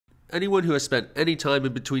Anyone who has spent any time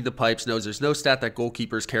in between the pipes knows there's no stat that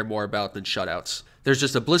goalkeepers care more about than shutouts. There's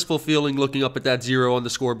just a blissful feeling looking up at that 0 on the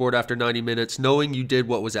scoreboard after 90 minutes, knowing you did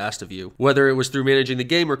what was asked of you. Whether it was through managing the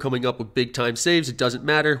game or coming up with big time saves, it doesn't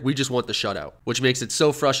matter, we just want the shutout. Which makes it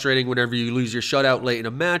so frustrating whenever you lose your shutout late in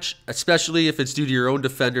a match, especially if it's due to your own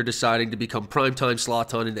defender deciding to become primetime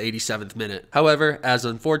Zlatan in the 87th minute. However, as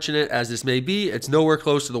unfortunate as this may be, it's nowhere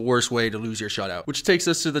close to the worst way to lose your shutout. Which takes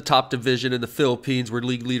us to the top division in the Philippines, where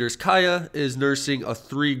league leaders Kaya is nursing a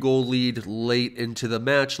 3-goal lead late into the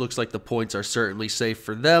match. Looks like the points are certainly safe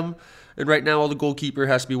for them, and right now all the goalkeeper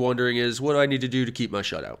has to be wondering is, what do I need to do to keep my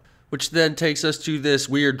shutout? Which then takes us to this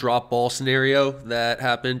weird drop ball scenario that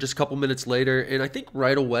happened just a couple minutes later, and I think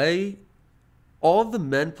right away all of the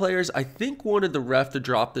men players, I think, wanted the ref to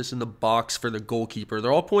drop this in the box for the goalkeeper.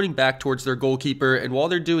 They're all pointing back towards their goalkeeper, and while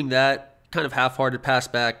they're doing that kind of half-hearted pass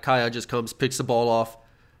back, Kaya just comes, picks the ball off,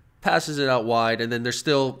 passes it out wide, and then they're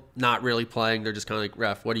still not really playing. They're just kind of like,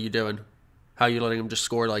 ref, what are you doing? How are you letting him just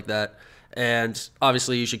score like that? And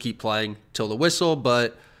obviously you should keep playing till the whistle,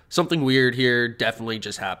 but something weird here definitely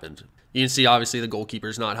just happened. You can see obviously the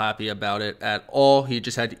goalkeeper's not happy about it at all. He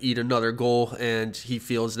just had to eat another goal, and he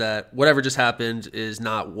feels that whatever just happened is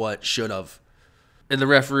not what should have. And the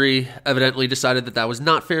referee evidently decided that that was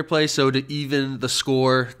not fair play, so to even the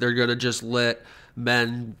score, they're going to just let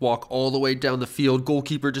men walk all the way down the field.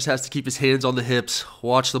 Goalkeeper just has to keep his hands on the hips,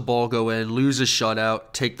 watch the ball go in, lose a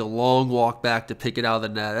shutout, take the long walk back to pick it out of the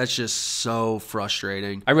net. That's just so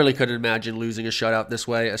frustrating. I really couldn't imagine losing a shutout this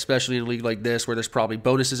way, especially in a league like this where there's probably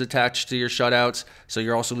bonuses attached to your shutouts, so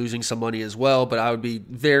you're also losing some money as well. But I would be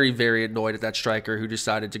very, very annoyed at that striker who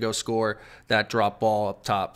decided to go score that drop ball up top.